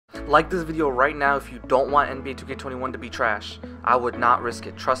Like this video right now if you don't want NBA 2K21 to be trash. I would not risk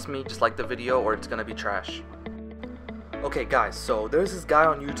it. Trust me, just like the video or it's gonna be trash. Okay guys, so there's this guy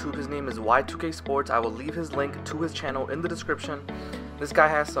on YouTube, his name is Y2K Sports. I will leave his link to his channel in the description. This guy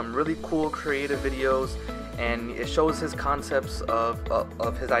has some really cool creative videos and it shows his concepts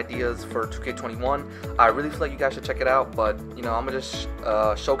of his ideas for 2K21. I really feel like you guys should check it out, but you know, I'm gonna just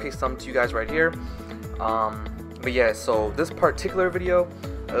showcase some to you guys right here. But yeah, so this particular video,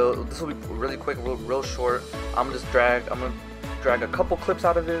 this will be really quick, real short. I'm gonna drag a couple clips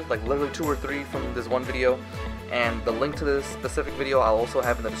out of it, like literally 2 or 3 from this one video, and the link to this specific video I'll also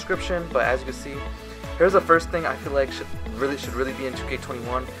have in the description. But as you can see, here's the first thing I feel like should really be in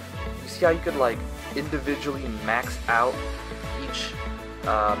 2K21. You see how you could like individually max out each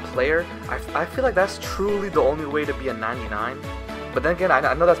player? I feel like that's truly the only way to be a 99. But then again,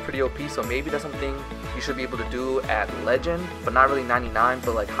 I know that's pretty OP, so maybe that's something you should be able to do at Legend, but not really 99,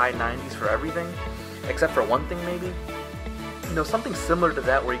 but like high 90s for everything, except for one thing maybe. You know, something similar to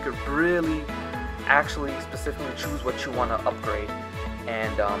that where you could really actually specifically choose what you want to upgrade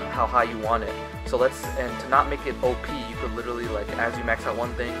and how high you want it. So and to not make it OP, you could literally, like, as you max out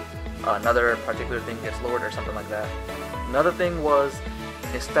one thing, another particular thing gets lowered or something like that. Another thing was,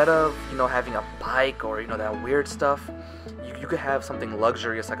 instead of, you know, having a bike or, you know, that weird stuff, you could have something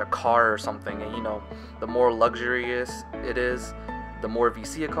luxurious like a car or something, and you know, the more luxurious it is, the more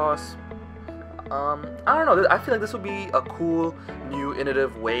VC it costs. I don't know, I feel like this would be a cool new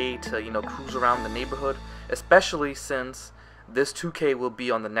innovative way to, you know, cruise around the neighborhood, especially since this 2K will be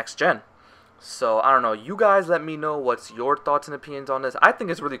on the next gen. So I don't know, you guys let me know what's your thoughts and opinions on this. I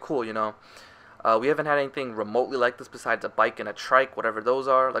think it's really cool, you know. We haven't had anything remotely like this besides a bike and a trike, whatever those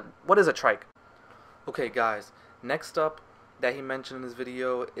are. Like, what is a trike? Okay guys, next up that he mentioned in this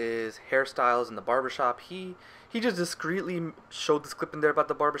video is hairstyles in the barbershop. He just discreetly showed this clip in there about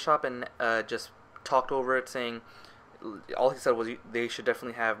the barbershop and just talked over it, saying all he said was they should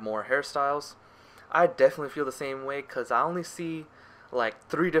definitely have more hairstyles. I definitely feel the same way, because I only see like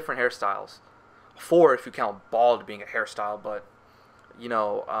 3 different hairstyles, 4 if you count bald being a hairstyle. But you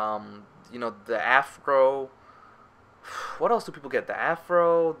know, the afro. What else do people get? The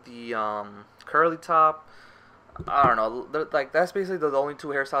afro, the curly top. I don't know. Like, that's basically the only 2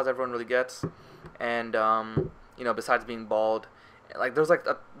 hairstyles everyone really gets. And you know, besides being bald, like there's like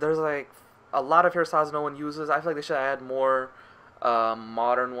a lot of hairstyles no one uses. I feel like they should add more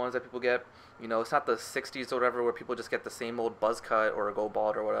modern ones that people get. You know, it's not the 60s or whatever where people just get the same old buzz cut or go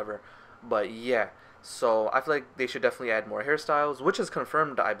bald or whatever. But yeah, so I feel like they should definitely add more hairstyles, which is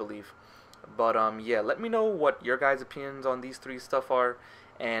confirmed, I believe. But yeah, let me know what your guys' opinions on these 3 stuff are,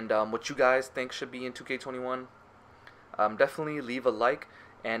 and what you guys think should be in 2K21. Definitely leave a like,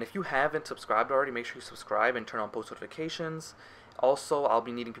 and if you haven't subscribed already, make sure you subscribe and turn on post notifications. Also, I'll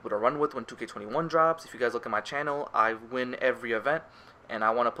be needing people to run with when 2K21 drops. If you guys look at my channel, I win every event, and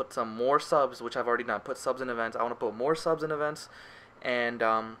I want to put some more subs, which I've already done. Put subs in events. I want to put more subs in events, and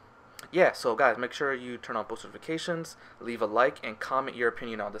yeah. So guys, make sure you turn on post notifications, leave a like, and comment your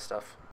opinion on this stuff.